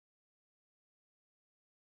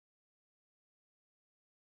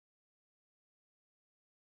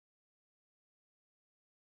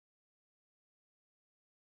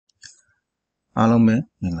အားလုံးပဲ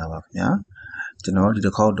မင်္ဂလာပါခင်ဗျာကျွန်တော်ဒီတ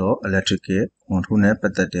စ်ခေါက်တော့ electric control နဲ့ပ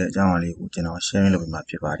တ်သက်တဲ့အကြောင်းအရာလေးကိုကျွန်တော် sharing လုပ်ပေးမှာ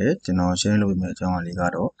ဖြစ်ပါတယ်ကျွန်တော် sharing လုပ်ပေးမယ့်အကြောင်းအရာလေးက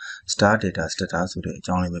တော့ star data status ဆိုတဲ့အ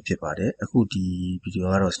ကြောင်းလေးပဲဖြစ်ပါတယ်အခုဒီဗီဒီယို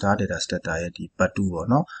ကတော့ star data status ရဲ့ဒီ part 2ပေါ့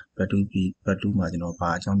နော် part 2မှာကျွန်တော်ဘာ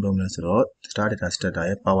အကြောင်းပြောမလဲဆိုတော့ star data status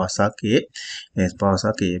ရဲ့ power circuit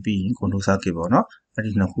ပြီးရင် control circuit ပေါ့နော်အဲ့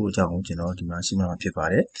ဒီနှစ်ခုအကြောင်းကိုကျွန်တော်ဒီမှာရှင်းပြမှာဖြစ်ပါ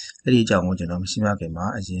တယ်အဲ့ဒီအကြောင်းကိုကျွန်တော်မရှင်းပြခင်မှာ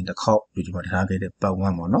အရင်တစ်ခေါက်ဗီဒီယိုမှာထားခဲ့တဲ့ part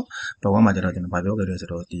 1ပေါ့နော် part 1မှာကျွန်တော်ဘာပြောခဲ့လဲဆို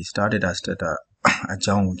တော့ဒီ star data status အ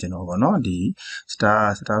ကြောင်းကိုကျွန်တော်ပေါ့နော်ဒီ star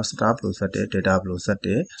ဘယ်လိုဆက်တယ် data ဘယ်လိုဆက်တ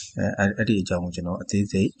ယ်အဲ့ဒီအကြောင်းကိုကျွန်တော်အသေး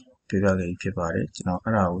စိတ်ပြောပြခဲ့ပြီးဖြစ်ပါတယ်ကျွန်တော်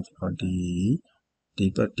အဲ့ဒါကိုကျွန်တော်ဒီ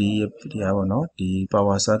ပေါ့နော်ဒီ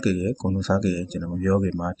power circuit ရဲ့ control circuit ရဲ့ကျွန်တော်မပြောခ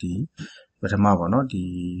င်မှာဒီပထမပေါ့နော်ဒီ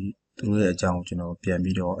သူတို့ရဲ့အကြောင်းကိုကျွန်တော်ပြန်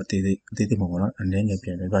ပြီးတော့အသေးစိတ်ပုံပေါ့နော်အနည်းငယ်ပြ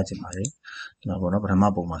န်ပြချင်ပါတယ်ဒီမှာပေါ့နော်ပထမ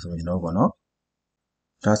ပုံမှာဆိုရင်ကျွန်တော်ပေါ့နော်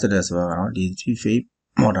star status ဆိုတာကတော့ဒီ three phase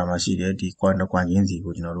motor မှာရှိတဲ့ဒီ coin တစ် coin ချင်းစီ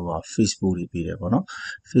ကိုကျွန်တော်တို့က Facebook တွေပေးတယ်ပေါ့နော်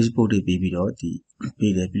Facebook တွေပေးပြီးတော့ဒီ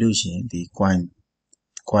ပေးတယ်ပြီးလို့ရှိရင်ဒီ coin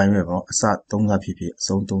ပဲပေါ့အစ3ဆဖြစ်ဖြစ်အ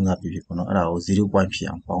ဆုံး3ဆဖြစ်ဖြစ်ပေါ့နော်အဲ့ဒါကို0 point ဖြစ်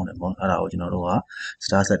အောင်ပေါင်းတယ်ပေါ့အဲ့ဒါကိုကျွန်တော်တို့က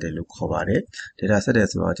star set တယ်လို့ခေါ်ပါတယ် data set တယ်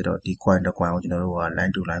ဆိုတော့ကျွန်တော်ဒီ coin တစ် coin ကိုကျွန်တော်တို့က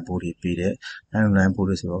line to line ပို့တွေပေးတယ် line to line ပို့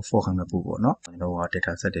တွေဆိုတော့400ပို့ပေါ့နော်ကျွန်တော်တို့က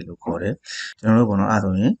data set တယ်လို့ခေါ်တယ်ကျွန်တော်တို့ပေါ့နော်အဲ့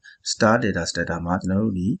ဆိုရင် star data status မှာကျွန်တော်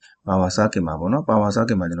တို့ဒီ power circuit မှာပေါ့နော် power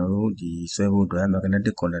circuit မှာကျွန်တော်တို့ဒီဆွဲဖို့အတွက်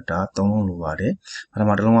magnetic connector 3လုံးလိုပါတယ်ပထ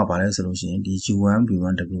မတစ်လုံးကဘာလဲဆိုလို့ရှိရင်ဒီ U1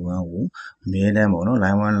 V1 W1 ကိုအမြဲတမ်းပေါ့နော်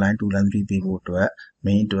line 1 line 2 line 3ပေးဖို့အတွက်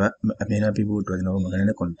main အတွက်အမြဲတမ်းပေးဖို့အတွက်ကျွန်တော်တို့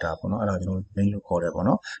magnetic connector ပေါ့နော်အဲ့ဒါကျွန်တော်တို့ main လို့ခေါ်တယ်ပေါ့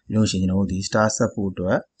နော်ပြီးလို့ရှိရင်ကျွန်တော်တို့ဒီ star set ဖို့အတွ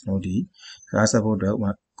က်ကျွန်တော်တို့ဒီ star set ဖို့အတွက်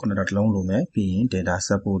connector တစ်လုံးလိုမယ်ပြီးရင် data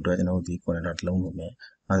set ဖို့အတွက်ကျွန်တော်တို့ဒီ connector တစ်လုံးလိုမယ်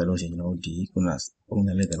အဲ့ဒါဆိုလို့ရှိရင်ကျွန်တော်တို့ဒီခုနပုံ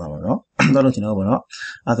စံလေးပြန်ပါမယ်နော်တော့လို့ကျွန်တော်တို့ပေါ့နော်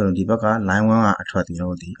အဲ့ဆိုဒီဘက်က line 1ကအထွက်ဒီကျွန်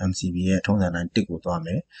တော်တို့ဒီ MCB ရဲ့ထုံးစံတိုင်း1ကိုသွားမ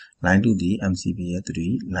ယ် line 2ဒီ MCB ရဲ့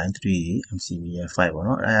3 line 3 MCB ရဲ့5ပေါ့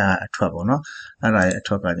နော်အဲ့ဒါအထွက်ပေါ့နော်အဲ့ဒါရဲ့အ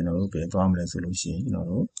ထွက်ကကျွန်တော်တို့ပြန်သွားမလဲဆိုလို့ရှိရင်ကျွန်တော်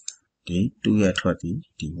တို့ဒီ2ရဲ့အထွက်ဒီ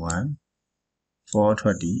D1 4အထွ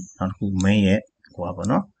က်ဒီနောက်တစ်ခု main ရဲ့ဟိုပါပေါ့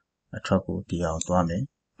နော်အထွက်ကိုဒီအောင်သွားမယ်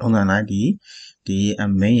ထုံးစံတိုင်းဒီ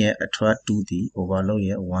main ရဲ့အထွက်2ဒီ overload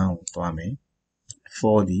ရဲ့1ကိုသွားမယ်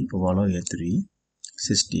4ဒီ overload ရဲ့3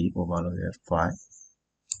 60 overload ရဲ့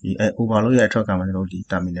5ဒီ overload ရဲ့အထွက်ကမှကျွန်တော်တို့ဒီ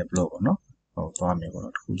terminal block ပေါ့နော်ဟိုသွားမယ်ပေါ့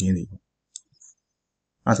နော်တစ်ခုချင်းစီပေါ့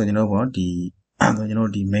အဲ့ဆိုကျွန်တော်တို့ပေါ့ဒီအဲ့ဆိုကျွန်တော်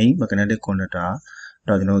တို့ဒီ main magnetic connector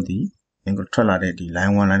တော့ကျွန်တော်တို့ဒီထွက်လာတဲ့ဒီ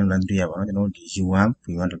line 1 line 2 line 3ရပါတော့ကျွန်တော်တို့ဒီ U1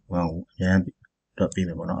 V1 W1 ကိုအရင်တော့ပေးမ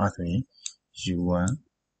ယ်ပေါ့နော်အဲ့ဆိုရင် U1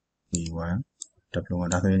 V1 W1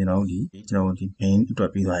 ဒါဆိုရင်ကျွန်တော်တို့ဒီ main အတွ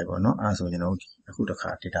က်ပြီးသွားပြီပေါ့နော်အဲ့ဆိုကျွန်တော်တို့ဒီအခုတစ်ခါ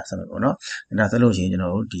data ဆက်မယ်ပေါ့နော် data ဆက်လို့ရှိရင်ကျွန်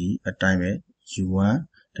တော်တို့ဒီအတိုင်းပဲ U1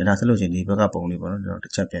 data ဆက်လို့ရှိရင်ဒီဘက်ကပုံလေးပေါ့နော်ကျွန်တော်တ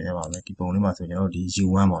စ်ချက်ပြန်ပြပါမယ်ဒီပုံလေးမှာဆိုကျွန်တော်တို့ဒီ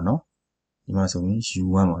U1 ပေါ့နော်ဒီမှာဆိုရင်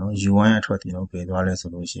U1 ပေါ့နော် U1 ရဲ့အထွက်ကျွန်တော်ပေးသွားလဲဆို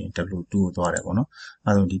လို့ရှိရင် W2 ကိုသွားတယ်ပေါ့နော်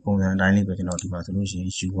အဲဆိုဒီပုံစံအတိုင်းလေးပဲကျွန်တော်ဒီမှာဆိုလို့ရှိရ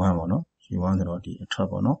င် U1 ပေါ့နော် U1 ဆိုတော့ဒီအထွက်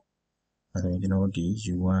ပေါ့နော်အဲဆိုရင်ကျွန်တော်တို့ဒီ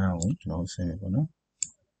U1 ကိုကျွန်တော်ဆင်းမယ်ပေါ့နော်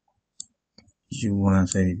U1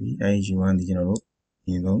 ဆင်းပြီးအဲဒီ U1 ဒီကျွန်တော်တို့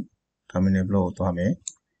ဒီဆုံး terminal block ကိုသွားမယ်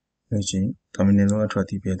လို့ရှိရင် terminal block အထွက်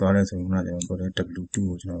ဒီပေးသွားလဲဆိုရင်ကျွန်တော်တို့ W2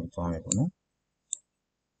 ကိုကျွန်တော်သွားမယ်ပေါ့နော်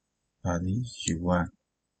ဒါဒီ U1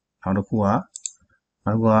 နောက်တစ်ခုက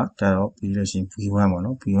ကျတော့ပြီးလို့ရှိရင် V1 ပေါ့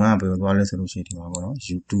နော် V1 ကဘယ်လိုသွားလဲဆိုလို့ရှိရင်ဒီမှာပေါ့နော်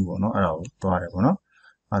U2 ပေါ့နော်အဲ့ဒါကိုသွားတယ်ပေါ့နော်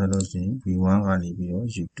အဲ့ဒါလို့ရှိရင် V1 ကနေပြီးတော့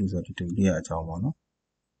U2 ဆိုဒီဒုတိယအကြောင်းပေါ့နော်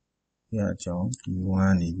ဒီအကြောင်း V1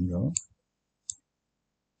 ကနေပြီးတော့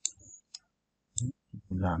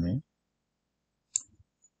လာမယ်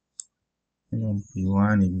အဲ့တော့ V1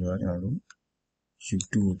 ကနေပြီးတော့ကျွန်တော်တို့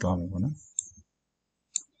U2 ကိုသွားမယ်ပေါ့နော်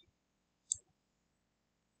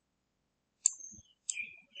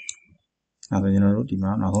အဲ့တော့ကျွန်တော်တို့ဒီ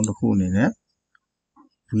မှာနောက်ဆုံးတစ်ခုအနေနဲ့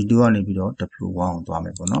V2 ကနေပြီးတော့ W1 ကိုသွားမ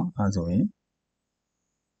ယ်ပေါ့နော်အဲ့ဆိုရင်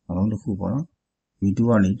နောက်ဆုံးတစ်ခုပေါ့နော် V2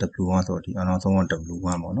 ကနေ W1 ဆိုတော့ဒီအနောက်ဆုံးက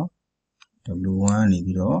W1 ပေါ့နော် W1 ကနေ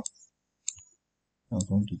ပြီးတော့နောက်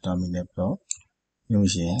ဆုံးဒီ terminal block လို့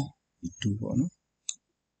ရှိရင် V2 ပေါ့နော်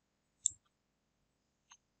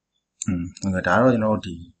ဟုတ်ကဲ့ဒါတော့ကျွန်တော်တို့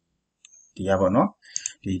ဒီရပါတော့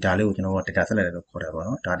ဒီဒါလေးကိုကျွန်တော်တို့ data set လိုက်တယ်လို့ခေါ်တယ်ပေါ့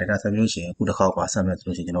နော်ဒါ data set ပြီးလို့ရှိရင်အခုတစ်ခေါက်ပါဆက်မယ်ဆို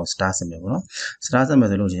လို့ရှိရင်ကျွန်တော် star ဆက်မယ်ပေါ့နော် star ဆက်မယ်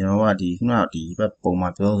ဆိုလို့ရှိရင်ကျွန်တော်ကဒီခုနဒီဘက်ပုံမှာ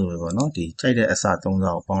ပြောဆိုရပေါ့နော်ဒီကြိုက်တဲ့အစ3စာကို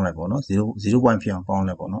ပေါင်းလိုက်ပေါ့နော်0 point ဖြစ်အောင်ပေါင်း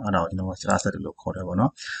လိုက်ပေါ့နော်အဲ့ဒါကိုကျွန်တော်က star set လို့ခေါ်တယ်ပေါ့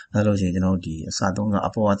နော်အဲ့လို့ရှိရင်ကျွန်တော်တို့ဒီအစ3စာ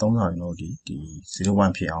အပေါ်က3စာကျွန်တော်တို့ဒီ0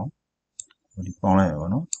 point ဖြစ်အောင်ဒီပေါင်းလိုက်ရ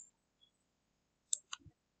ပေါ့နော်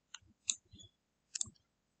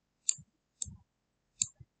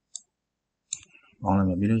ပေါင်းလို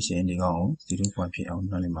က်ပြီးလို့ရှိရင်ဒီကောင်ကို0 point ဖြစ်အောင်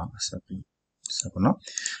နောက်လေးမှာဆက်ပေါ့နော်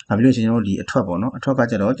နောက်ပြီးလို့ရှိရင်ကျွန်တော်တို့ဒီအထွက်ပေါ့နော်အထွက်က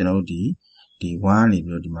ကျတော့ကျွန်တော်တို့ဒီ1နေ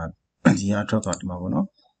ပြီးတော့ဒီမှာဒီအထွက်ကဒီမှာပေါ့နော်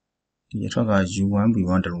ဒီအထွက်က U1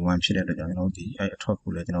 B1 W1 ဖြစ်တဲ့အတွက်ကြောင့်ကျွန်တော်တို့ဒီအထွက်ကို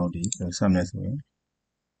လည်းကျွန်တော်တို့ဒီဆက်မယ်ဆို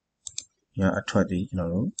ရင်ဒီအထွက်ဒီ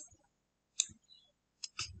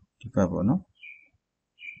ကျွန်တော်တို့ဒီဘက်ပေါ့နော်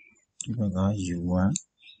ဒီဘက်က U1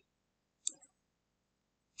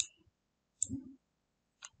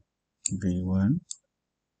 B1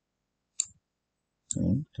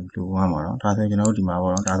 W1 ပါနော်ဒါဆိုရင်ကျွန်တော်တို့ဒီမှာ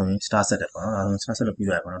ပေါ့နော်ဒါဆိုရင် star set တယ်ပေါ့နော်ဒါဆိုရင် star set လို့ပြီး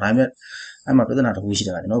သွားပြီပေါ့နော်ဒါပေမဲ့အဲ့မှာပြဿနာတစ်ခု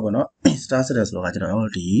ရှိတာကကျွန်တော်တို့ပေါ့နော် star set တယ်ဆိုတော့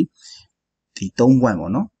ကျွန်တော်တို့ဒီ3 point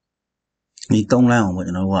ပေါ့နော်ဒီ3 line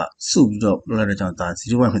အောင်ပေါ့ကျွန်တော်တို့ကစုပြီးတော့လုပ်လိုက်တဲ့ကြောင့်ဒါ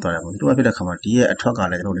0 point ဖြစ်သွားတယ်ပေါ့0 point ဖြစ်တဲ့ခါမှာဒီရဲ့အထွက်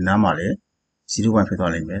ကလည်းကျွန်တော်တို့ဒီနားမှာလည်း0 point ဖြစ်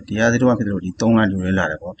သွားလိမ့်မယ်ဒီက0 point ဖြစ်လို့ဒီ3 line ဒီ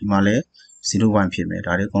လိုလာတယ်ပေါ့ဒီမှာလည်း0 point ဖြစ်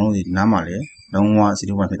မယ်ဒါတွေအကုန်လုံးဒီနားမှာလည်းလုံးဝ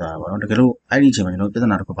0 point ဖြစ်သွားတာပေါ့နော်တကယ်လို့အဲ့ဒီအချိန်မှာကျွန်တော်ပြဿ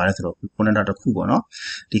နာတစ်ခုပါတယ်ဆိုတော့ connector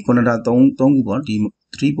တစ်ခုပေါ့နော်ဒီ connector 3ခုပေါ့ဒီ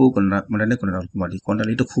3 port connector magnetic connector တစ်ခုမှာဒီ connector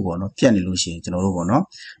လေးတစ်ခုပေါ့နော်ပြတ်နေလို့ရှိရင်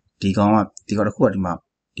ကျွန်တော်တို့ပေါ့နော်ဒီကောင်တစ်ခုက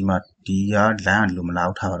ဒီက line ကဒီလို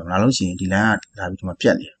မလာဘူးထားပါတော့လာလို့ရှိရင်ဒီ line ကလာပြီးဒီမှာပြ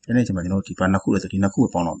တ်နေတယ်တဲ့အချိန်မှာကျွန်တော်တို့ဒီဘာနှစ်ခုလဲ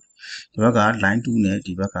ဆိုဒီနှစ်ခုပဲပေါင်းတော့မယ်ဒီဘက်က line 2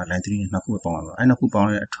နဲ့ဒီဘက်က line 3နဲ့နှစ်ခုပဲပေါင်းရမှာအဲ့နှစ်ခုပေါင်း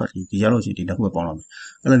တဲ့အထွက်ဒီရောက်လို့ရှိရင်ဒီနှစ်ခုပဲပေါင်းတော့မယ်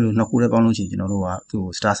အဲ့လိုမျိုးနှစ်ခုလည်းပေါင်းလို့ရှိရင်ကျွန်တော်တို့ကသူ့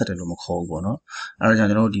ကို star set တယ်လို့မခေါ်ဘူးပေါ့နော်အဲ့ဒါကြော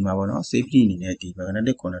င့်ကျွန်တော်တို့ဒီမှာပေါ့နော် safety အနေနဲ့ဒီ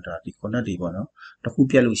magnetic connector ဒီ connect တွေပေါ့နော်တစ်ခု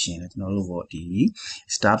ပြတ်လို့ရှိရင်လည်းကျွန်တော်တို့ပေါ့ဒီ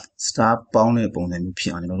star ပေါင်းတဲ့ပုံစံ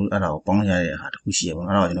မျိုးဖြစ်အောင်ကျွန်တော်တို့အဲ့ဒါကိုပေါင်းရတဲ့ဟာတစ်ခုရှိရပေါ့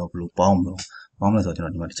နော်အဲ့ဒါကိုကျွန်တော်ဘယ်လိုပေါင်းမလဲဆိုတော့ကျွန်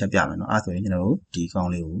တော်ဒီမှာတစ်ချက်ပြမယ်နော်အဲ့ဆိုရင်ကျွန်တော်တို့ဒီကော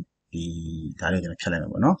င်းလေးကိုဒီဒါလေးကိုကျွန်တော်ဖြတ်လိုက်မယ်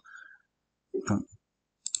ပေါ့နော်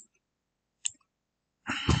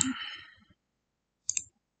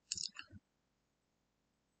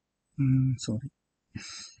sorry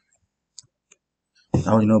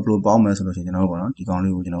ဒါကိုကျွန်တော်ဘယ်လိုပေါင်းမလဲဆိုလို့ရှိရင်ကျွန်တော်တို့ပေါ့နော်ဒီကော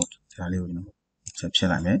င်းလေးကိုကျွန်တော်ဒါလေးကို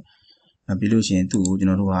ကျွန်တော်ချက်ဖြတ်လိုက်မယ်ပြီးလို့ရှိရင်သူ့ကိုကျွန်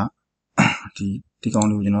တော်တို့ကဒီကော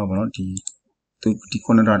င်းလေးကိုကျွန်တော်ပေါ့နော်ဒီ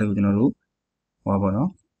connector လေးကိုကျွန်တော်တို့ဟောပါတော့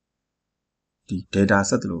ဒီ data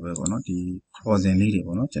set လို့ပဲပေါ့နော်ဒီ crossing လေးတွေ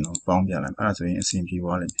ပေါ့နော်ကျွန်တော်ပေါင်းပြလိုက်အဲ့ဒါဆိုရင်အဆင်ပြေ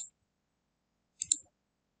သွားလိမ့်မယ်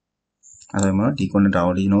အဲ့ဒါမှဒီ connector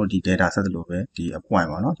ကိုဒီကျွန်တော်တို့ဒီ data set လို့ပဲဒီအ point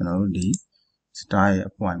ပေါ့နော်ကျွန်တော်တို့ဒီ star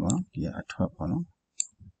ရဲ့အ point ပေါ့ဒီ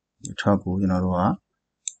အထွက်ပေါ့နော်ဒီအထွက်ကိုကျွန်တော်တို့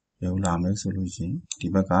ကရုပ်လာမယ်ဆိုလို့ရှိ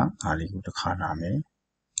ရင်ဒီဘက်ကအားလေးကိုတစ်ခါလာမယ်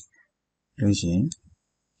လို့ရှိရင်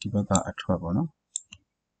ဒီဘက်က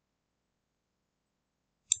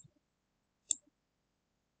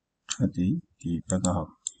အထွက်ပေါ့နော်ထွက်ဒီဘက်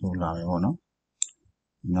ကဟိုလာ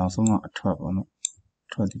မယ်ပေါ့နော်နောက်ဆုံးကအထွက်ပေါ့နော်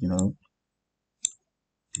ထွက်ဒီ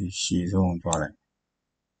ကျွန်တော်တို့ဒီရှည်ဆုံးသွားလိုက်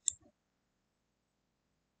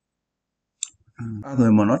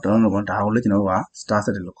အဲ့ဒါမှမဟုတ်တော့ဒါကိုလည်းကျွန်တော်တို့က star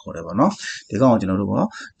set လို့ခေါ်တယ်ပေါ့နော်ဒီကောင်ကိုကျွန်တော်တို့ပေါ့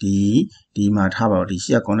ဒီမှာထားပါတော့ဒီ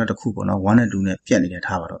ရှေ့က connect တစ်ခုပေါ့နော်1နဲ့2နဲ့ပြတ်နေတယ်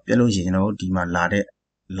ထားပါတော့ပြတ်လို့ရှိရင်ကျွန်တော်တို့ဒီမှာလာတဲ့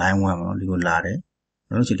line 1ပေါ့နော်ဒီကိုလာတယ်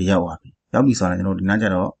ကျွန်တော်တို့ရှိဒီရောက်သွားပြီရောက်ပြီဆိုရင်ကျွန်တော်တို့ဒီနားကျ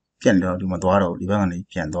တော့ပြတ်နေတော့ဒီမှာသွားတော့ဒီဘက်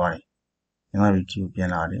ကနေပြန်သွားတယ်ကျွန်တော်ဒီကိုပြန်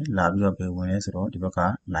လာတယ်လာပြီးတော့ပဲဝင်လဲဆိုတော့ဒီဘက်က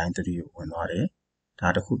line 3ကိုဝင်သွား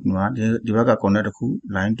တယ်ဒါတစ်ခုဒီမှာဒီဘက်က connect တစ်ခု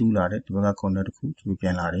line 2လာတယ်ဒီဘက်က connect တစ်ခုဒီကိုပြ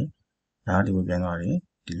န်လာတယ်ဒါဒီကိုပြန်သွား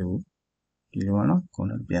တယ်ဒီလိုကနော်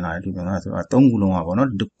connect ပြန်လာတယ်ဒီပြန်လာဆိုတော့3ခုလုံးကပေါ့နော်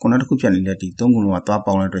connect တစ်ခုပြန်နေတဲ့ဒီ3ခုလုံး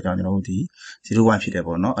ကသွားပေါင်းတဲ့အတွက်ကြောင့်ကျွန်တော်တို့ဒီ0.1ဖြစ်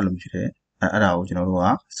တယ်ပေါ့နော်အဲ့လိုဖြစ်တယ်အဲ့ဒါကိုကျွန်တော်တို့က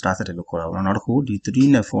star set လို့ခေါ်တာပေါ့နော်နောက်တစ်ခုဒီ3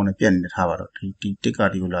နဲ့4နဲ့ပြတ်နေထားပါတော့ဒီတစ်က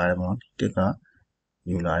ဒီကိုလာတယ်ပေါ့နော်ဒီတစ်က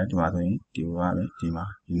ဒီကိုလာတယ်ဒီမှာဆိုရင်ဒီကိုကပဲဒီမှာ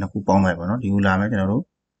ဒီနှစ်ခုပေါင်းလိုက်ပေါ့နော်ဒီကိုလာမယ်ကျွန်တော်တို့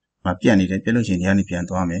မပြတ်နေတယ်ပြတ်လို့ရှိရင်ဒီ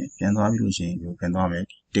ကနေပြန်သွားမယ်ပြန်သွားပြီးလို့ရှိရင်ဒီကိုပြန်သွားမယ်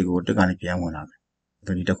တစ်ကိုတစ်ကနေပြန်ဝင်လာမယ်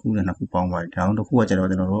ဒီတစ်ခုနဲ့နှစ်ခုပေါင်းသွားတယ်ဒါအောင်တစ်ခုက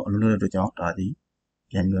ကျွန်တော်တို့အလုပ်လုပ်တဲ့အတွက်ကြော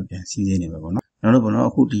င့်ဒါဒီပြန်ပြီးတော့ပြန်စီးနေမယ်ပေါ့နော်ကျွန်တော်တို့ပေါ့နော်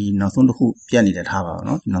အခုဒီနောက်ဆုံးတစ်ခုပြတ်နေတဲ့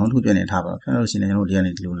ထားပါတော့နော်နောက်ဆုံးတစ်ခုပြတ်နေထားပါတော့ပြန်လို့ရှိရင်ကျွန်တော်တို့ဒီက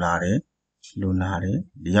နေဒီလိုလာတယ်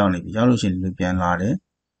ဒီရောက်နေပြီရောက်လို့ရှိရင်ဒီလိုပြန်လာ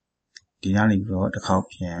တယ်ဒီကနေပြီးတော့တစ်ခေါက်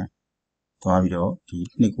ပြန်သွားပြီးတော့ဒီ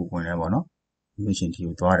နှစ်ကိုဝင်လဲပေါ့နော်လို့ရှိရင်ဒီ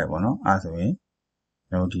ကိုသွားတယ်ပေါ့နော်အဲဆိုရင်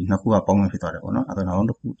ကျွန်တော်ဒီနှစ်ခုကပေါင်းမှဖြစ်သွားတယ်ပေါ့နော်အဲဆို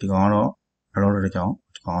နောက်တစ်ခုဒီကောင်ကတော့အလောတဲ့ကြောင့်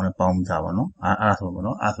ဒီကောင်ကလည်းပေါင်းပြီးသားပေါ့နော်အဲဆိုပေါ့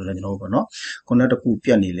နော်အဲဆိုလည်းကျွန်တော်တို့ပေါ့နော်ခုနတစ်ခုပြ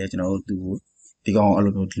တ်နေလဲကျွန်တော်တို့သူဒီကောင်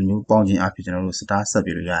အဲ့လိုမျိုးဒီမျိုးပေါင်းခြင်းအဖြစ်ကျွန်တော်တို့ star set ပြ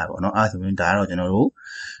လို့ရရပါတော့။အဲ့ဒါဆိုရင်ဒါကတော့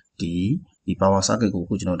ကျွန်တော်တို့ဒီ power circuit ကိုအ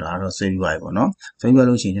ခုကျွန်တော်ဒါကတော့ဆွဲပြီးပါပြီပေါ့နော်။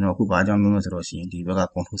ဆွဲပြီးလို့ရှိရင်ကျွန်တော်အခုဘာအကြောင်းမျိုးလဲဆိုတော့ရှိရင်ဒီဘက်က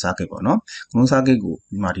control circuit ပေါ့နော်။ control circuit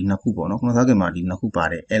ကိုဒီမှာဒီနှစ်ခုပေါ့နော်။ control circuit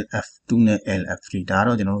မှာဒီနှစ်ခုပါတယ် LF2 နဲ့ LF3 ဒါ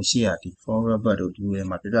ကတော့ကျွန်တော်တို့ရှေ့ကဒီ forward bus တို့ဒီ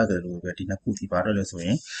လိုမှာပြပြကြတယ်လို့ပဲဒီနှစ်ခုဒီပါတယ်လို့ဆိုရ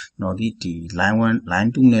င်ကျွန်တော်ဒီ line 1 line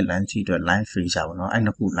 2နဲ့ line 3အတွက် line feature ပေါ့နော်။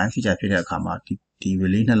အဲ့နှစ်ခု line feature ဖြစ်တဲ့အခါမှာဒီ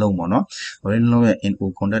relay နှလုံးပေါ့နော် relay နှလုံးရဲ့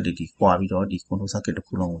input contact တွေကွာပြီးတော့ဒီ control circuit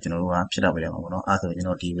တစ်ခုလုံးကိုကျွန်တော်တို့ကဖြစ်တာပဲရမှာပေါ့နော်အဲဆိုရင်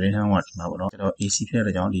ကျွန်တော်ဒီ relay နှလုံးကဒီမှာပေါ့နော်ကျွန်တော် AC ဖြစ်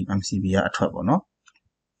တဲ့ကြောင့်ဒီ MCB ကအထွက်ပေါ့နော်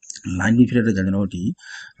line 2ဖြစ်တဲ့ကြောင့်ကျွန်တော်တို့ဒီ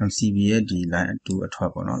MCB ရဲ့ဒီ line 2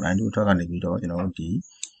အထွက်ပေါ့နော် line 2အထွက်ကနေပြီးတော့ကျွန်တော်တို့ဒီ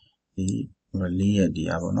relay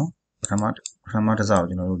ရဲ့ဒီအားပေါ့နော်ပထမတစ်စကို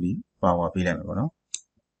ကျွန်တော်တို့ဒီ power ပေးလိုက်မယ်ပေါ့နော်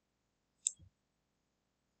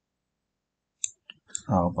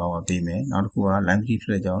power ပေးမယ်နောက်တစ်ခုက line 3ဖြ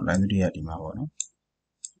စ်တဲ့ကြောင့် line 3ကဒီမှာပေါ့နော်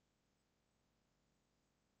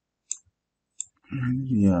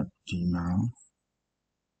Yeah, now.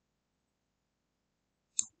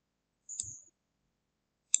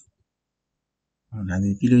 And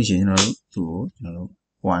the illusion, to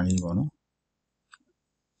one, the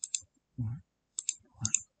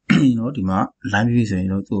line views,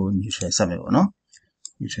 to neutral summit, no?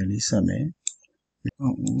 Usually summit.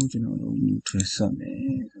 Oh, neutral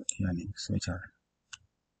summit. Switch out.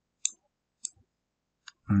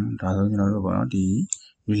 The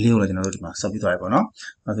relay ကိုလည်းကျွန်တော်တို့ဒီမှာဆက်ပြီးသွားပြီပေါ့နော်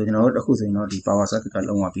။အဲဆိုကျွန်တော်တို့အခုဆိုရင်တော့ဒီ power circuit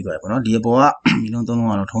ကလုံးဝပြီးသွားပြီပေါ့နော်။ဒီအပေါ်ကဒီလုံးသုံးလုံး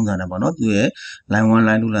ကတော့ထုံးစံတယ်ပေါ့နော်။သူရဲ့ line 1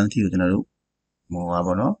 line 2 line 3ကိုကျွန်တော်တို့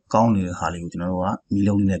ပေါ့နော်ကောင်းနေတဲ့ဟာလေးကိုကျွန်တော်တို့ကမီး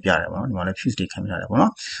လုံးလေးနဲ့ပြရတယ်ပေါ့နော်။ဒီမှာလည်း fuse တွေခံပြရတယ်ပေါ့နော်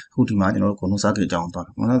။အခုဒီမှာကျွန်တော်တို့ control circuit အကြောင်းသွားတယ်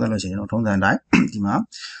။control circuit လို့ရှိရင်ကျွန်တော်ထုံးစံတိုင်းဒီမှာ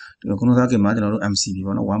control circuit မှာကျွန်တော်တို့ MCB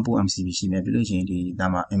ပေါ့နော်1 port MCB ရှိမယ်ပြီးလို့ရှိရင်ဒီဒါ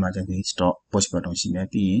မှာ emergency stop push button ရှိမယ်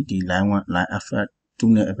ပြီးရင်ဒီ line 1 line F2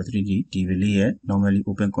 နဲ့ F3 ဒီ relay ရဲ့ normally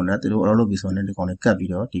open contact သူတို့အလုပ်လုပ်ပြီးဆိုရင်ဒီကောင်လေးကတ်ပြီး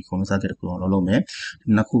တော့ဒီ control circuit တစ်ခုလုံးလုပ်မယ်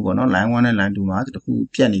နှစ်ခုပေါ့နော် line 1နဲ့ line 2မှာတစ်ခု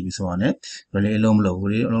ပြတ်နေပြီဆိုတော့ relay အလုံးမလို့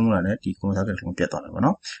relay အလုံးမလို့လည်းဒီ control circuit တစ်ခုပြတ်သွားတယ်ပေါ့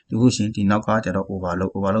နော်ဒီခုရှင်ဒီနောက်ကကျတော့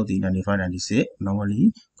overload ဒီ 95 96 normally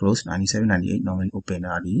close 97 98 normally open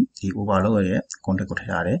တာဒီ overload ရဲ့ contact ကိုထ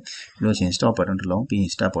ည့်ရတယ်ပြီးလို့ရှင် stop button တစ်လုံးပြီးရင်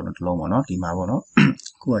start button တစ်လုံးပေါ့နော်ဒီမှာပေါ့နော်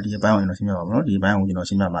ခုကဒီအပိုင်းကိုကျွန်တော်ရှင်းပြပါမယ်နော်ဒီအပိုင်းကို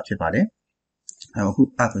ကျွန်တော်ရှင်းပြမှာဖြစ်ပါတယ်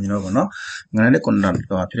အခုအဲ့ဆိုကျွန်တော်ပေါ့နော် magnetic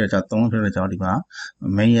conductor ဖြစ်တဲ့ကြောင့်သုံးဖြစ်တဲ့ကြောင့်ဒီမှာ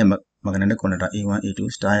main ရဲ့ magnetic conductor A1 A2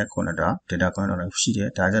 star ရဲ့ conductor data conductor ရှိတယ်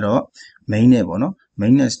ဒါကြတော့ main နဲ့ပေါ့နော်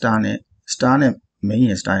main နဲ့ star နဲ့ main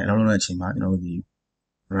ရဲ့ star ရဲ့အလုံးလုံးတဲ့အချိန်မှာကျွန်တော်တို့ဒီ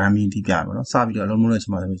ramming တီးပြမယ်နော်စပြီးတော့အလုံးလုံးတဲ့အ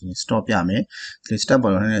ချိန်မှာဆိုလို့ရှိရင် stop ပြမယ်ဒီ step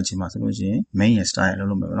ပေါ်တဲ့အချိန်မှာဆိုလို့ရှိရင် main ရဲ့ star ရဲ့အလုံး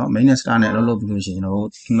လုံးမယ်ပေါ့နော် main နဲ့ star နဲ့အလုံးလုံးပြီးလို့ရှိရင်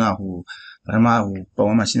ကျွန်တော်တို့ခုနဟိုပထမ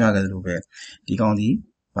ပုံမှန်ရှင်းပြခဲ့သလိုပဲဒီကောင်ဒီ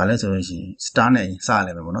ဘာလဲဆိုလို့ရှိရင် star နဲ့စ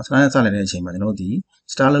လဲပဲပေါ့နော် star နဲ့စလဲတဲ့အချိန်မှာကျွန်တော်တို့ဒီ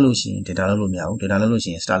star လုပ်လို့ရှိရင် data လုပ်လို့မရဘူး data လုပ်လို့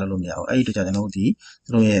ရှိရင် star လုပ်လို့မရဘူးအဲ့ဒီတော့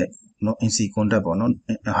ကျွန်တော်တို့ဒီသူတို့ရဲ့NC contact ပေါ့နော်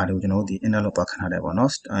ဟာတွေကိုကျွန်တော်တို့ဒီ inner loop ပါခဏ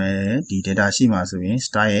တယ်ပေါ့နော်ဒီ data ရှိမှဆိုရင်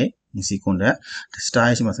star ရဲ့ NC contact star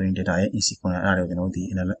ရဲ့ရှိမှဆိုရင် data ရဲ့ NC contact အဲ့ဒါတွေကိုကျွန်တော်တို့ဒီ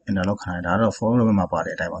inner loop ခဏတယ်ဒါတော့ forward မှာပါတ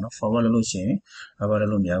ယ်အတိုင်းပေါ့နော် forward လုပ်လို့ရှိရင် reverse လုပ်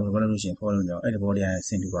လို့မရဘူး reverse လုပ်လို့ရှိရင် forward လုပ်လို့မရဘူးအဲ့ဒီဘောတွေကဆ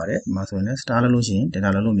င်တူပါတယ်ဒီမှာဆိုရင်လည်း star လုပ်လို့ရှိရင် data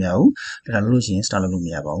လုပ်လို့မရဘူး data လုပ်လို့ရှိရင် star လုပ်လို့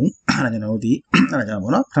မရပါဘူးအဲ့ဒါကျွန်တော်တို့ဒီအဲ့ဒါကြော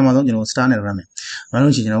င့်ပေါ့နော်ပထမဆုံးကျွန်တော် star နဲ့ run မယ် run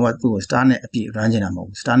လို့ရှိရင်ကျွန်တော်ကသူ့ကို star နဲ့အပြည့် run ချင်တာ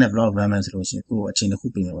မဟုတ်ဘူး star နဲ့ block run မယ်ဆိုလို့ရှိရင်သူ့ကိုအချိန်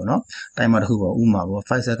တစ်ခုပေးမယ်ပေါ့နော် timer တစ်ခုပေါ့ဥပမာပေါ့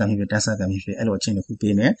5 second ဖြစ်ဖြစ်10 second ဖြစ်ဖြစ်အဲ့လိုအချိန်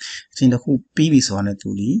တစ်ခုပေးမယ်အချိန်တစ်ခုပြီးပြီဆိုတာ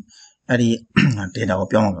နဲ့သူဒီအဲ့ဒီ data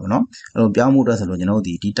ကိုပြောင်းအောင်မယ်ပေါ့နော်အဲ့လိုပြောင်းမှုအတွက်ဆိုလို့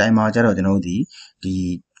ကျွန်တော်တို့ဒီ timer ကြတော့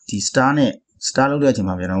ကျွန်တော်တို့ဒီ star နဲ့ star လုပ်တဲ့အ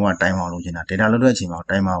ချိန်မှာကျွန်တော်က timer လုပ်ချင်တာ data လုပ်တဲ့အချိန်မှာ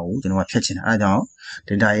timer ကိုကျွန်တော်ကဖြတ်ချင်တာအဲဒါကြောင့်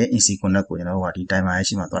data ရဲ့ NC connect ကိုကျွန်တော်ကဒီ timer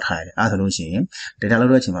ရဲ့ရှိမှသွားထားရတယ်အဲဒါဆိုလို့ရှိရင် data လုပ်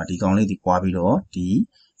တဲ့အချိန်မှာဒီကောင်လေးဒီကွာပြီးတော့ဒီ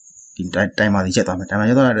timer ဒီချက်သွားမယ် timer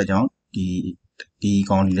ချက်သွားတဲ့အတွက်ကြော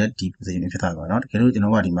င့်ဒီကောင်လေးလည်းဒီ position ဖြစ်သွားမှာเนาะတကယ်လို့ကျွန်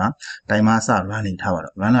တော်ကဒီမှာ timer စ run နေ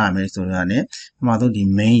ထားပါတော့ run လာမယ်ဆိုတော့ねပထမဆုံးဒီ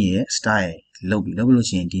main ရဲ့ start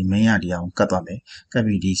ရဲ့လုပ်လို့ရှိရင်ဒီ main ကဒီအောင်ကတ်သွားမယ်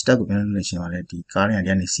ကတ်ပြီးဒီ start ကိုပြန်လုပ်လို့ရှိရင်လည်းဒီ current ကဒီက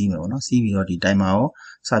နေစီးမယ်ပေါ့နော်စီးပြီးတော့ဒီ timer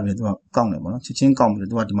ကိုစပြီးတော့သူကကောက်တယ်ပေါ့နော်ချက်ချင်း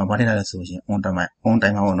ကောက်ပြီးတော့သူကဒီမှာဘာထည့်ထားလဲဆိုရင် on timer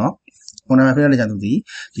ပေါ့နော် on timer ဖြစ်တဲ့ကြောင့်သူ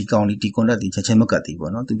ဒီကောင်လေးဒီ contact ဒီချက်ချင်းမကတ်သေး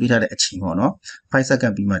ဘူးပေါ့နော်သူပြထားတဲ့အချိန်ပေါ့နော်5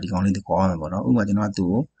 second ပြီးမှဒီကောင်လေးဒီကွာအောင်ပေါ့နော်ဥပမာကျွန်တော်က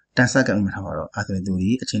သူ့ကို10 second မှထားပါတော့အဲဆို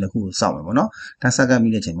ရင်သူဒီအချိန်တစ်ခုကိုစောင့်မယ်ပေါ့နော်10 second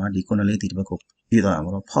ပြီးတဲ့အချိန်မှာဒီ contact လေးဒီတစ်ဘက်ကိုပြေးသွားတာ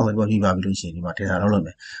ပေါ့နော်ဖောက်ပြီးပါပြီးလို့ရှိရင်ဒီမှာ data လုပ်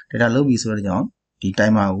မယ် data လုပ်ပြီးဆိုတဲ့ကြောင့်ဒီ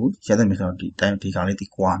timer ကိုရက်သက်မယ်ဆိုတော့ဒီကောင်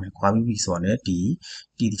လေးဒီကွာမယ်ကွာပြီးပြီဆိုတော့လည်း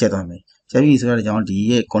ဒီချက်သွားမယ်ချက်ပြီးဆိုတဲ့ကြောင့်ဒီ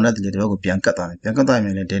ရဲ့ contact ဒီတစ်ဘက်ကိုပြန်ကတ်သွားမယ်ပြန်ကတ်သွား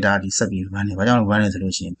ရင်လည်း data ဒီဆက်ပြီး run နေဘာကြောင့် run နေ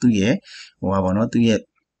ဆိုလို့ရှိရင်သူ့ရဲ့ဟိုပါပေါ့နော်သူ့ရဲ့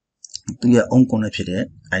own contact ဖြစ်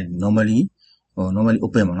တဲ့အဲ normally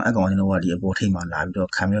open ပေါ့နော်အကောင်ကျွန်တော်ကဒီအပေါ်ထိပ်မှာလာပြီးတော့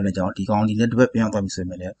ခံရတဲ့ကြောင့်ဒီကောင်ဒီလည်းတစ်ပတ်ပြန်သွားပြီဆို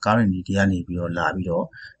ရင်လည်း current ဒီ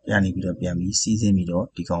ကနေပြီးတော့လာပြီးတော့ပြန်ပြီးစီးဆင်းပြီးတော့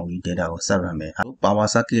ဒီကောင်ကြီး data ကိုဆက်ရမယ် power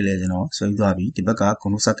circuit လည်းကျွန်တော်ဆွဲပြီးသွားပြီဒီဘက်က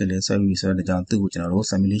control circuit လည်းဆွဲပြီးဆိုတဲ့ကြောင့်သူ့ကိုကျွန်တော်တို့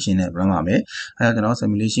simulation နဲ့ run ပါမယ်အဲဒါကျွန်တော်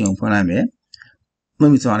simulation ကိုဖွင့်လိုက်မယ်မှ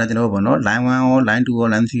တ်မိဆိုတာလည်းကျွန်တော်တို့ပေါ့နော် line 1 ရော line 2 ရော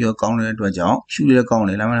line 3 ရောကောင်းတဲ့အတွက်ကြောင့် Q လည်းကောင်း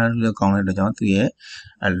တယ် line 1 line 2 လည်းကောင်းတဲ့အတွက်ကြောင့်သူ့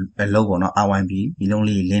ရဲ့အလုပ်ပေါ့နော် RYB ဒီလုံး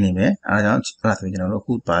လေးလင်းနေမယ်အဲဒါကြောင့်အဲ့ဒါဆိုရင်ကျွန်တော်တို့အခု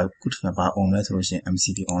ဘာ on လဲဆိုလို့ရှိရင်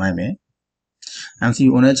MCB on လိုက်မယ် MCB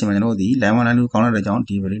on တဲ့အချိန်မှာကျွန်တော်တို့ဒီ line 1 line 2ကောင်းတဲ့အတွက်ကြော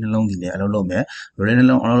င့်ဒီ relay နှလုံးဒီလည်းအလုပ်လုပ်မယ် relay နှ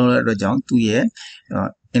လုံးအလုပ်လုပ်တဲ့အတွက်ကြောင့်သူ့ရဲ့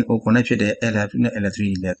NO connect ဖြစ်တဲ့ LF နဲ့ L3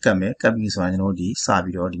 တွေလည်းကတ်မယ်ကတ်ပြီးဆိုရင်ကျွန်တော်တို့ဒီစ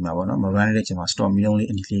ပြီးတော့ဒီမှာပေါ့နော်မ run တဲ့အချိန်မှာ stop မီလုံး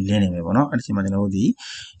လေးအနီလေးလင်းနေမယ်ပေါ့နော်အဲ့ဒီအချိန်မှာ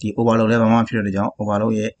ကျွန်တော်တို့ဒီ overload လည်းဘာမှဖြစ်တဲ့ကြောင့်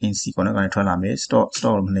overload ရဲ့ NC connect ကနေထွက်လာမယ် stop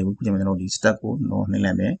မနေဘူးကျွန်တော်တို့ဒီ step ကိုနှိပ်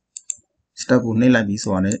လိုက်မယ် step ကိုနှိပ်လိုက်ပြီးဆို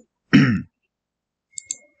တော့လည်း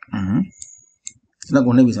step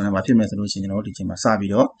ကိုနှိပ်ပြီးဆိုရင်ဘာဖြစ်မလဲဆိုလို့ရှိရင်ကျွန်တော်တို့ဒီအချိန်မှာ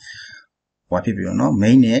စပြီးတော့ဟိုဖြစ်ပြီးတော့နော်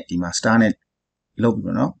main နဲ့ဒီမှာ star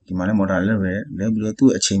နဲ့လုပ်ပြီးတော့နော်ဒီမှာလည်း motor လည်းလဲပြီးတော့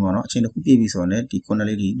သူ့အချိန်ပေါ့နော်အချိန်တစ်ခုပြည့်ပြီဆိုတော့လည်းဒီ contact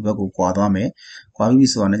လေးဒီဘက်ကိုကွာသွားမယ်ကွာပြီး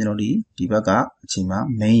ပြီဆိုတော့လည်းကျွန်တော်ဒီဘက်ကအချိန်မှာ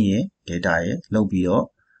main ရဲ့ data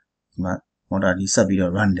ရဲ့လုပ်ပြီးတော့ဒီမှာ motor ဒီ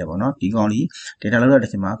ဆက်ပြီးတော့ run တယ်ပေါ့နော်ဒီကောင်လေး data လောက်တဲ့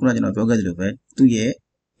ချိန်မှာခုနကျွန်တော်ပြောခဲ့သလိုပဲသူ့ရဲ့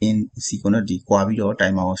in sequence ဒီကွာပြီးတော့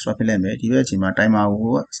timer ကို stop ဖြစ်လိုက်မယ်ဒီဘက်အချိန်မှာ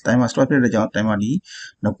timer stop ဖြစ်တဲ့ကြောင့် timer ဒီ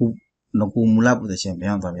ငကူမူလ position ပြန်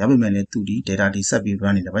ရောက်သွားပြီရပါမယ်လေသူဒီ data ဒီဆက်ပြီး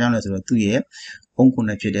run နေတယ်ဘာကြောင့်လဲဆိုတော့သူ့ရဲ့ home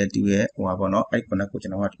connect ဖြစ်တဲ့သူ့ရဲ့ဟိုပါပေါ့နော်အဲ့ connect ကိုကျွ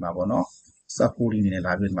န်တော်ကဒီမှာပေါ့နော် support နေ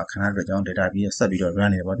လာပြီးဒီမှာခဏအတွက်ကြောင့် data ပြီးဆက်ပြီးတော့ run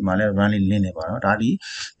နေတယ်ပေါ့ဒီမှာလည်း run လေး link နေပါတော့ဒါ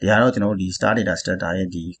ကတော့ကျွန်တော်တို့ဒီ star data starter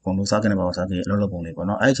ရဲ့ဒီ control circuit နဲ့ power circuit ရဲ့အလုပ်လုပ်ပုံလေးပေါ့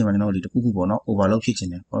နော်အဲ့ဒီအချိန်မှာကျွန်တော်တို့ဒီတစ်ခုခုပေါ့နော် overload ဖြစ်ချင်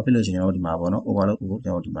တယ်ဘာဖြစ်လို့ရှိရင်ကျွန်တော်တို့ဒီမှာပေါ့နော် overload ကိုကျွ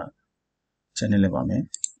န်တော်ဒီမှာ channel လိုက်ပါမယ်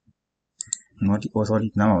နော်ဒီ sorry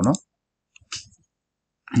နားပါနော်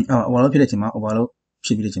overload ဖြစ်တဲ့အချိန်မှာ overload ဖြ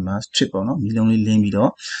စ်ပြီးတဲ့အချိန်မှာ strip ပေါ့နော်မီးလုံးလေးလင်းပြီးတော့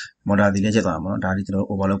motor ဒီလည်းချက်သွားမှာပေါ့နော်ဒါဒီကျွန်တော်တို့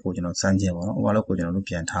overload ကိုကျွန်တော်စမ်းကြည့်ပါတော့ overload ကိုကျွန်တော်တို့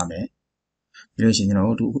ပြန်ထားမယ်ပြီးလို့ရှိရင်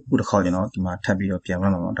ကျွန်တော်တို့အခုတစ်ခေါက်ကျွန်တော်ဒီမှာထပ်ပြီးတော့ပြန်ဝ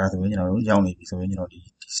င်မှာပေါ့ဒါဆိုရင်ကျွန်တော်တို့ရောက်နေပြီဆိုရင်ကျွန်တော်ဒီ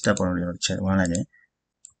step ပေါ်တော့ကျွန်တော်ချက်ဝင်လိုက်မယ်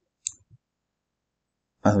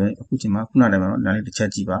အဲဆိုရင်အခုချိန်မှာခုနတိုင်းမှာတော့နားလေးတစ်ချက်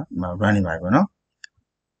ကြည့်ပါဒီမှာ run နေပါ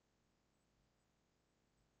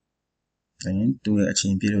ပြီပေါ့နော်ဒါရင်သူ့ရဲ့အချိ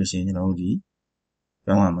န်ပြည့်လို့ရှိရင်ကျွန်တော်တို့ဒီ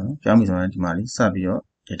ပြောင်းရမှာနော်ပြောင်းပြီဆိုရင်ဒီမှာလေးစပြီးတော့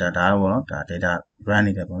data ဒါပေါ့နော်ဒါ data run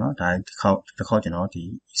နေတယ်ပေါ့နော်ဒါတစ်ခေါက်ကျွန်တော်ဒီ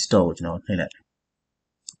store ကိုကျွန်တော်နှိပ်လိုက်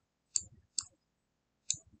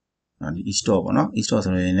ဒီ store ပေါ့နော် store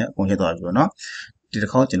ဆိုရင်လည်းအကုန်ချက်သွားပြီပေါ့နော်ဒီ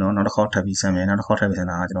တစ်ခေါက်ကျွန်တော်နောက်တစ်ခေါက်ထပ်ပြီးဆမ်းမယ်နောက်တစ်ခေါက်ထပ်ပြီးဆမ်း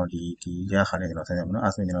တာကကျွန်တော်ဒီရခါလေးကျွန်တော်ဆမ်းရ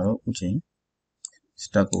မှာနော်အဲဆိုရင်ကျွန်တော်တို့အခုချိန်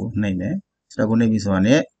start ကိုနှိပ်မယ် start ကိုနှိပ်ပြီး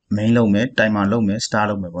ဆိုတာနဲ့ main လုပ်မယ် timer လုပ်မယ် start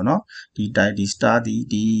လုပ်မယ်ပေါ့နော်ဒီ start ဒီ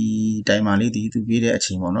timer လေးဒီသူပြည့်တဲ့အ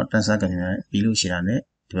ချိန်ပေါ့နော် transfer ကနေပြီးလို့ရှိတာ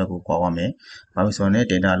နဲ့ဒီဘက်ကိုကွာသွားမယ်။ဘာလို့ဆိုတော့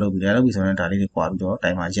data လုပ်ပြီးဆိုတော့ဒါလေးတွေကွာပြီးတော့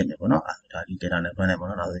timer ရက်မယ်ပေါ့နော်။ဒါဒီ data နဲ့ run နေပေါ့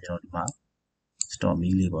နော်။ဒါဆိုကျွန်တော်ဒီမှာ store မီ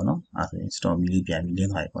လေးပေါ့နော်။အဲဆိုရင် store မီလေးပြန်ပြီးလ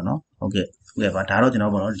င်းသွားပြီပေါ့နော်။ဟုတ်ကဲ့ပါဒါတော့ကျွန်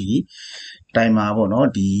တော်ပေါ့နော်ဒီ timer ပေါ့နော်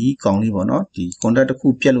ဒီကောင်လေးပေါ့နော်ဒီ contact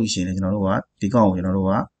တစ်ခုပြတ်လို့ရှိရင်ကျွန်တော်တို့ကဒီကောင်ကိုကျွန်တော်တို့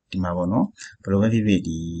ကဒီမှာပေါ့နော်ဘယ်လိုပဲဖြစ်ဖြစ်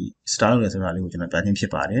ဒီ start လုပ်ရဆိုတာလေးကိုကျွန်တော်ပြချင်းဖြ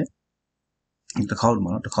စ်ပါတယ်။တစ်ခေါက်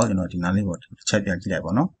ပေါ့နော်တစ်ခေါက်ကျွန်တော်ဒီနားလေးပေါ့တစ်ချက်ပြန်ကြည့်လိုက်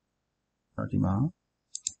ပေါ့နော်။အဲ့ဒီမှာ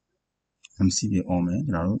MCB on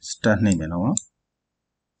မယ်ကျွန်တော်တို့ start နှိပ်မယ်နော်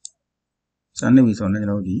start နှိပ်ပြီဆိုတော့ကျွန်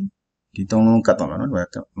တော်တို့ဒီသုံးလုံးကတ်သွားမှာနော်ဒီ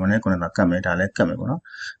မနေ့ကလည်းကတ်မယ်ဒါလည်းကတ်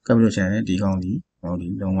မယ်ပေါ့နော်ကတ်ပြီးလို့ရှိရင်ဒီကောင်ဒီကျွန်တော်ဒီ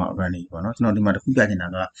လုံးဝ run နေပေါ့နော်ကျွန်တော်ဒီမှာ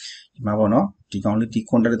တစ်ခုပြချင်တာကဒီမှာပေါ့နော်ဒီကောင်လေးဒီ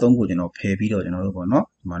contact သုံးခုကျွန်တော်ဖယ်ပြီးတော့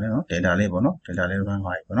ကျွန်တော်တို့ပေါ့နော်ဒီမှာလည်းနော် data လေးပေါ့နော် data လေး run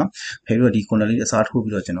သွားပြီပေါ့နော်ဖယ်ပြီးတော့ဒီ contact လေးအ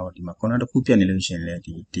စားထိုးပြီးတော့ကျွန်တော်ဒီမှာ contact တစ်ခုပြတ်နေလို့ရှိရင်လ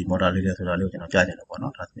ည်းဒီ motor လေးတွေဆိုတာလေးကိုကျွန်တော်ပြချင်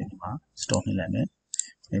တယ်ပေါ့နော်ဒါဆိုရင်ဒီမှာ stop နှိပ်လိုက်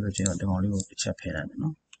မယ်ပြီးတော့ကျွန်တော်ဒီကောင်လေးကိုတစ်ချက်ဖယ်လိုက်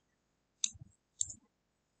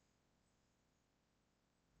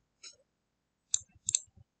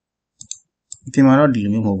မယ်နော်ဒီမှာတော့ဒီ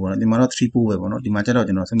လိုမျိုးမဟုတ်ဘူးနော်ဒီမှာတော့3ပို့ပဲပေါ့နော်ဒီ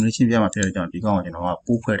မှာကျတော့ကျွန်တော် simulation ပြမှာဖြစ်တဲ့ကြောင့်ဒီကောင်ကကျွန်တော်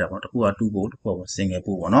ကပို့ခွဲတာပေါ့တစ်ခုက2ပို့တစ်ခုက single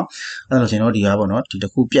ပို့ပေါ့နော်အဲ့လိုဆိုရင်တော့ဒီကပေါ့နော်ဒီတ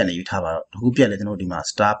စ်ခုပြတ်နေပြီထားပါတော့တစ်ခုပြတ်လဲကျွန်တော်ဒီမှာ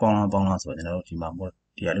star ပေါင်းလားဆိုတော့ကျွန်တော်တို့ဒီမှာ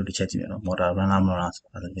ဒီအလုပ်တစ်ချက်ကြည့်မယ်နော် motor run လားမလားဆို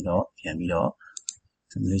တော့ကျွန်တော်ပြန်ပြီးတော့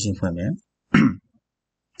simulation ဖွင့်မယ်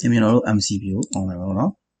ဒီကျွန်တော်တို့ MCB ကို on မယ်ပေါ့နော်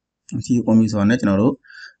MCB ကို on ပြီဆိုတော့ね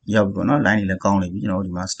ကျွန်တော်တို့ရောက်ပြီပေါ့နော် line တွေလည်းကောင်းနေပြီ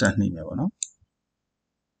ကျွန်တော်တို့ဒီမှာ start နှိပ်မယ်ပေါ့နော်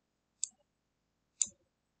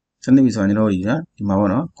စနစ်ပြီဆိုရင်ကျွန်တော်တို့ဒီ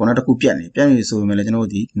မှာပေါ့နော် corner တစ်ခုပြတ်နေပြီဆိုရင်လည်း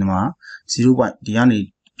ကျွန်တော်တို့ဒီမှာ0 point ဒီ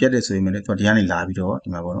ကနေပြတ်တယ်ဆိုရင်လည်းဒီ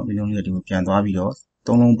ကနေလာပြီးတော့ဒီမှာပေါ့နော်ဒီလုံးလေးဒီကိုပြန်သွားပြီးတော့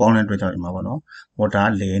သုံးလုံးပေါင်းတဲ့အတွက်ကြောင့်ဒီမှာပေါ့နော် water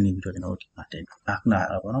လဲနေပြီးတော့ကျွန်တော်တို့ဒီမှာတင်ခုန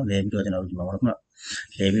ပေါ့နော်လဲပြီးတော့ကျွန်တော်တို့ဒီမှာပေါ့နော်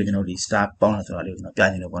လဲပြီးတော့ကျွန်တော်တို့ဒီ star ပေါင်းတယ်ဆိုတာလေးကို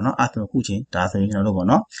ကျွန်တော်ပြနေလို့ပေါ့နော်အဲ့ဒါခုချင်းဒါဆိုရင်ကျွန်တော်တို့ပေါ့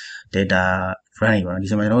နော် data run နေပါတော့ဒီ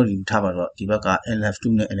စမှာကျွန်တော်တို့ဒီထားပါတော့ဒီဘက်က LF2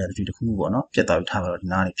 နဲ့ LF3 တခုပေါ့နော်ပြတ်သွားပြီးထားပါတော့ဒီ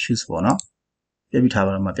နားနေ fuse ပေါ့နော်ပြပြီး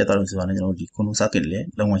ထားပါတော့မှပြတ်သွားလို့ဆိုတာနဲ့ကျွန်တော်တို့ဒီ control circuit လည်း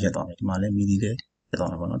လုံးဝရက်သွားမယ်ဒီမှာလည်းမီဒီလည်း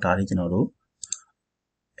ရက်သွားမှာပေါ့နော်ဒါလေးကျွန်တော်တို့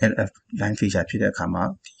LF line feature ဖြစ်တဲ့အခါ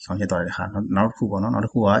မှာဒီကောင်ရက်သွားတဲ့ဟာနောက်တစ်ခုပေါ့နော်နောက်တ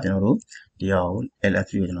စ်ခုကကျွန်တော်တို့ဒီဟာကို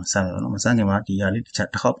LF3 ကိုကျွန်တော်စမ်းမယ်ပေါ့နော်မစမ်းခင်မှာဒီဟာလေးတစ်ချက်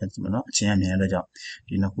တစ်ခေါက်ပြန်ကြည့်မယ်နော်အချင်းအမြန်တဲ့ကြော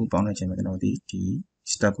င့်ဒီနှစ်ခုပေါင်းတဲ့အချိန်မှာကျွန်တော်ဒီ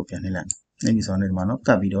step ကိုပြန်နှိပ်လိုက်နှိပ်ပြီးဆိုတော့ဒီမှာနော်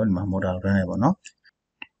ကတ်ပြီးတော့ဒီမှာ motor run နေပေါ့နော်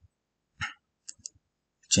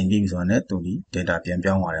ချိန်ပြီးပြီဆိုတော့သူဒီ data ပြန်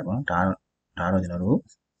ပြောင်းသွားတယ်ပေါ့နော်ဒါတော့ကျွန်တော်တို့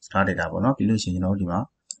star data ပေါ့နော်ပြီးလို့ရှိရင်ကျွန်တော်တို့ဒီမှာ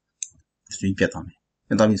 3ပြတ်သွား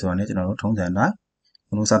မယ်ပြတ်သွားပြီဆိုတော့ねကျွန်တော်တို့ထုံးစံတိုင်း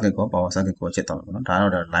control circuit ကို power circuit ကိုချက်သွားမယ်ပေါ့နော်ဒါ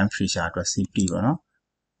တော့ line feature အတွက် safety ပေါ့နော်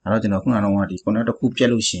အဲ့တော့ကျွန်တော်ခုနကတော့ဒီ connect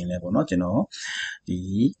တစ်ခုပြတ်လို့ရှိရင်လည်းပေါ့နော်ကျွန်တော်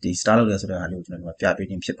ဒီ start လုပ်ရဆိုတဲ့ဟာလေးကိုကျွန်တော်ဒီမှာပြပေး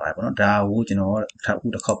ခြင်းဖြစ်ပါတယ်ပေါ့နော်ဒါကိုကျွန်တော်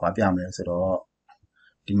အခုတစ်ခေါက်ပါပြမယ်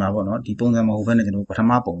ဆိုတော့ဒီမှာပေါ့နော်ဒီပုံစံမဟုတ်ဘဲနဲ့ကျွန်တော်ပထ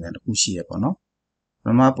မပုံစံတစ်ခုရှိရပေါ့နော်ပ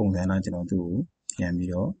ထမပုံစံကကျွန်တော်သူ့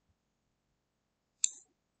ကိုပြန်ပြီးတော့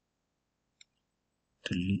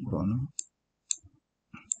delete ပေါ့နော်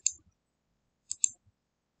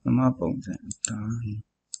ပထမပုံစံတိုင်း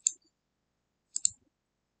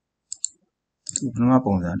ပထ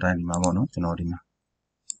မပုံစံအတိုင်းဒီမှာပေါ့နော်ကျွန်တော်ဒီမှာ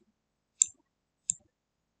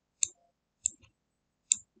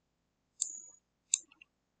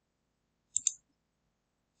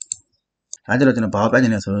ဒါကြတော့ကျွန်တော်ဘာကိုပြချ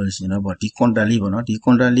င်လဲဆိုလို့ရှိရင်တော့ဒီ content လေးပေါ့နော်ဒီ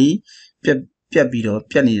content လေးပြတ်ပြီးတော့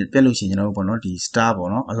ပြတ်လို့ရှိရင်ကျွန်တော်တို့ပေါ့နော်ဒီ star ပေါ့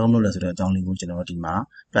နော်အလုံးလို့လဲဆိုတဲ့အကြောင်းလေးကိုကျွန်တော်ဒီမှာ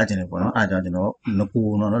ပြချင်တယ်ပေါ့နော်အဲဒါကြောင့်ကျွန်တော်ငကို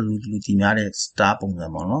နော်လူတီများတဲ့ star ပုံစံ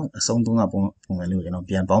ပေါ့နော်အဆုံးသုံးကပုံစံလေးကိုကျွန်တော်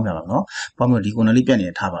ပြန်ပေါင်းပြပါနော်ပေါင်းပြီးဒီ content လေးပြတ်နေ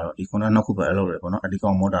ထားပါတော့ဒီ content နှစ်ခုပဲအလုပ်ရပေါ့နော်အဒီကော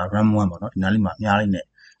င် motor ram 1ပေါ့နော်ဒီနားလေးမှာအများလေးနဲ့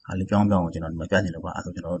အားလေးပြောင်းကိုကျွန်တော်ဒီမှာပြချင်လို့ပါအဲ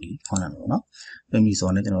ဆိုကျွန်တော်တို့ဒီခေါင်းနာမယ်ပေါ့နော်ပြင်ပြီးဆို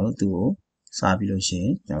တော့ကျွန်တော်တို့သူ့ကိုစားပြီးလို့ရှိရ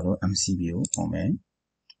င်ကျွန်တော်တို့ MCB ကိုပုံမယ်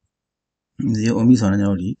ဒီအုံပြီးဆိုတော့ကျွန်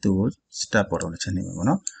တော်တို့ဒီသူ့ကို step ပေါ်တော့တစ်ချက်နေမှာပေါ့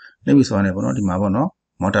နော်နေပြီးဆိုတော့ပေါ့နော်ဒီမှာပေါ့နော်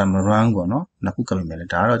motor run ပေါ့နော်နှစ်ခုကပ်ပြင်မယ်လေ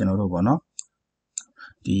ဒါကတော့ကျွန်တော်တို့ပေါ့နော်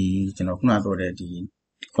ဒီကျွန်တော်ခုနပြောတဲ့ဒီ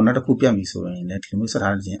connect တစ်ခုပြတ်ပြီဆိုရင်လည်းဒီလိုဆက်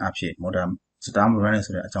ထားခြင်းအဖြစ် motor star run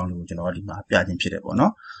ဆိုတဲ့အကြောင်းလေးကိုကျွန်တော်ဒီမှာပြခြင်းဖြစ်တယ်ပေါ့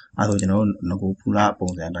နော်အဲဆိုကျွန်တော်တို့ငကိုဖူလာပုံ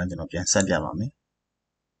စံအတိုင်းကျွန်တော်ပြန်ဆက်ပြပါမယ်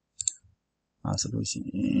အဲဆိုလို့ရှိရ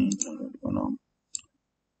င်ကျွန်တော်တို့ပေါ့နော်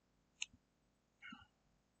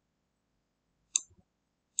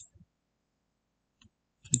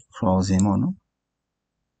crossing ပေါ့နော်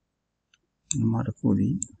ဒီမှာတစ်ခုဒီ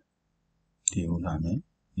ကိုလာမယ်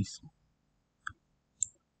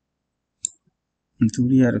ဒု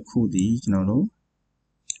တိယတစ်ခုဒီကျွန်တော်တို့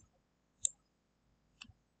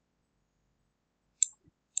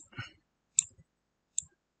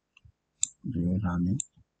ဒီကိုလာမယ်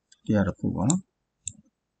ဒီတစ်ခုပေါ့နော်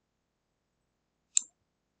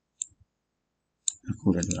အခု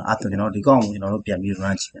လည်းကျွန်တော်ကျွန်တော်ဒီကောင်ကိုကျွန်တော်တို့ပြန်ပြီး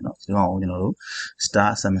run ကြည့်မယ်နော်ဒီကောင်ကိုကျွန်တော်တို့ star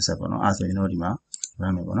SMS ပေါ့နော်ဆိုရင်ကျွန်တော်ဒီမှာ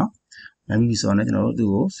run မယ်ပေါ့နော်run ပြီးဆိုတော့ကျွန်တော်တို့သူ့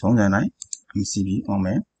ကိုဆုံးစံတိုင်း MCB အောင်မ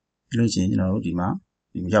ယ်ပြီးလို့ရှိရင်ကျွန်တော်တို့ဒီမှာ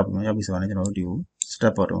ဒီရောက်ပြီဆိုတော့ကျွန်တော်တို့ဒီကို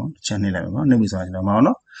step ပေါ်တော့ချက်နှိပ်လိုက်ပါနော်နှိပ်ပြီးဆိုတော့ကျွန်တော်မအောင်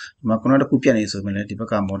နော်ဒီမှာ connect တစ်ခုပြတ်နေဆိုရင်လည်းဒီဘက်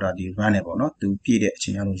က motor ဒီ run နေပေါ့နော်သူပြည့်တဲ့အချိ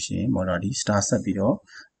န်ရလို့ရှိရင် motor ဒီ star ဆက်ပြီးတော့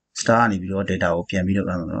star ကနေပြီးတော့ data ကိုပြန်ပြီးတော့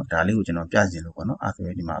run မယ်နော်ဒါလေးကိုကျွန်တော်ပြချင်လို့ပေါ့နော်အဲဆိုရ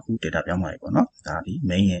င်ဒီမှာအခု data ပြောင်းသွားပြီပေါ့နော်ဒါဒီ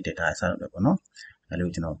main ရဲ့ data ဆက်လုပ်တယ်ပေါ့နော်ဒါလေး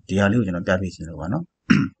ကိုကျွန်တော်ဒီဟာလေးကိုကျွန်တော်ပြပေးချင်လို့ပါနော်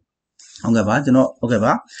ဟုတ်ကဲ့ပါကျွန်တော်ဟုတ်ကဲ့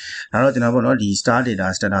ပါဒါတော့ကျွန်တော်ပေါ့နော်ဒီ star data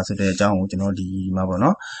status ဆိုတဲ့အကြောင်းကိုကျွန်တော်ဒီမှာပေါ့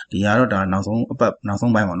နော်ဒီကတော့ဒါနောက်ဆုံး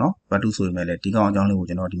ပိုင်းပေါ့နော် part 2ဆိုရင်လည်းဒီကောင်အကြောင်းလေးကို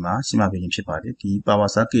ကျွန်တော်ဒီမှာရှင်းပြပေးခြင်းဖြစ်ပါတယ်ဒီ power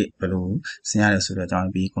circuit ဘယ်လိုဆင်ရတယ်ဆိုတဲ့အကြောင်း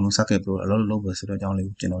ပြီး control circuit ဘယ်လိုအလုပ်လုပ်ပဲဆိုတဲ့အကြောင်းလေး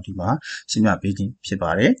ကိုကျွန်တော်ဒီမှာရှင်းပြပေးခြင်းဖြစ်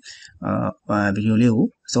ပါတယ်ဗီဒီယိုလေးကို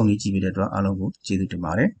အဆုံးထိကြည့်ပေးတဲ့အတွက်အားလုံးကိုကျေးဇူးတင်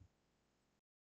ပါတယ်